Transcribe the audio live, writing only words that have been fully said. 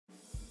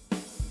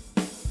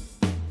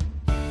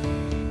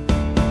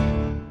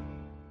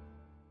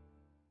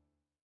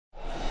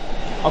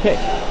Okay.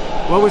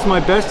 What was my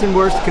best and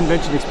worst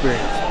convention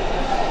experience?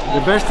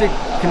 The best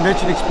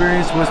convention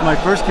experience was my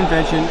first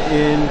convention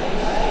in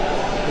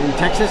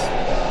Texas.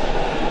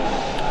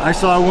 I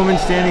saw a woman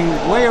standing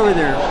way over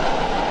there,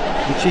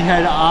 and she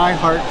had I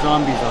Heart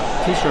Zombies on,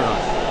 t-shirt on.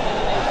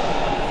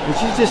 And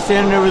she's just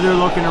standing over there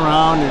looking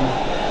around, and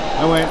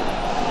I went,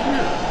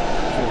 here.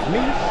 She goes,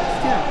 me?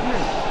 Yeah, here.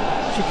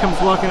 She comes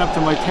walking up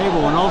to my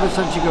table, and all of a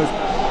sudden she goes,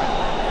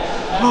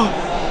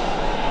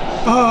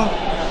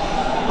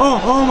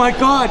 oh my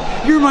God,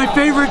 you're my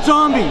favorite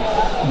zombie.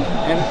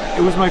 And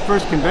it was my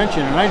first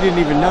convention, and I didn't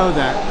even know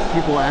that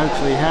people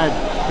actually had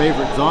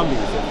favorite zombies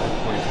at that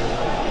point.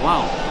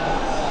 Wow,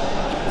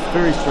 it's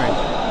very strange.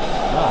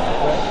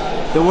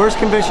 The worst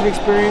convention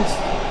experience,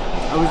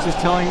 I was just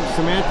telling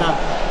Samantha,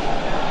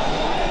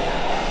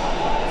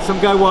 some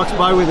guy walks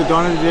by with a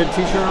Dawn of the Dead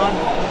t-shirt on.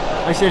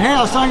 I said, hey,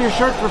 I'll sign your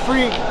shirt for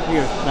free. He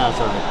goes, no, it's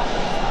all right.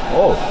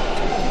 Oh.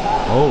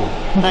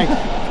 Thanks.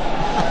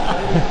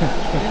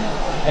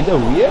 And a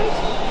weird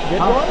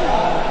one?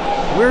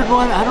 Weird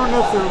one? I don't know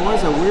if there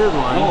was a weird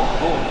one.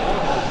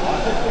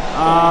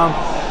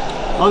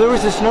 There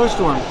was a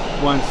snowstorm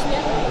once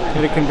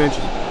at a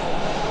convention.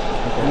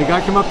 Okay. And the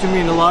guy came up to me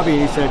in the lobby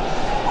and he said,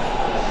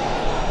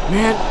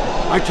 man,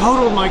 I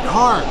totaled my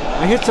car.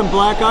 I hit some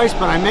black ice,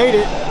 but I made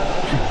it.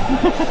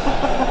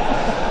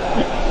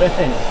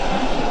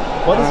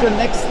 What is your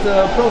next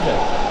project?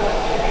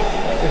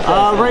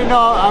 Right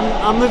now,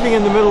 I'm living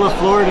in the middle of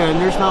Florida, and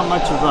there's not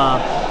much of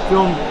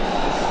film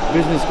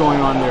business going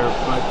on there,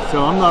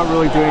 so I'm not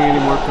really doing any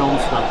more film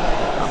stuff.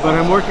 But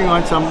I'm working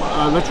on some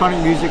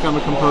electronic music. I'm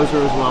a composer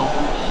as well.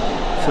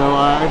 So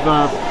I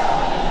have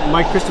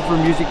my Christopher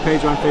Music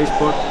page on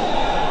Facebook,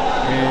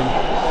 and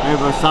I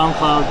have a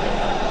SoundCloud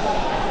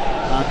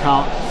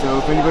account. So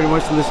if anybody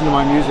wants to listen to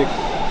my music,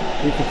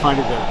 you can find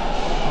it there.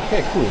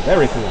 Okay, cool.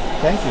 Very cool.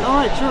 Thank you. All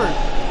right, sure.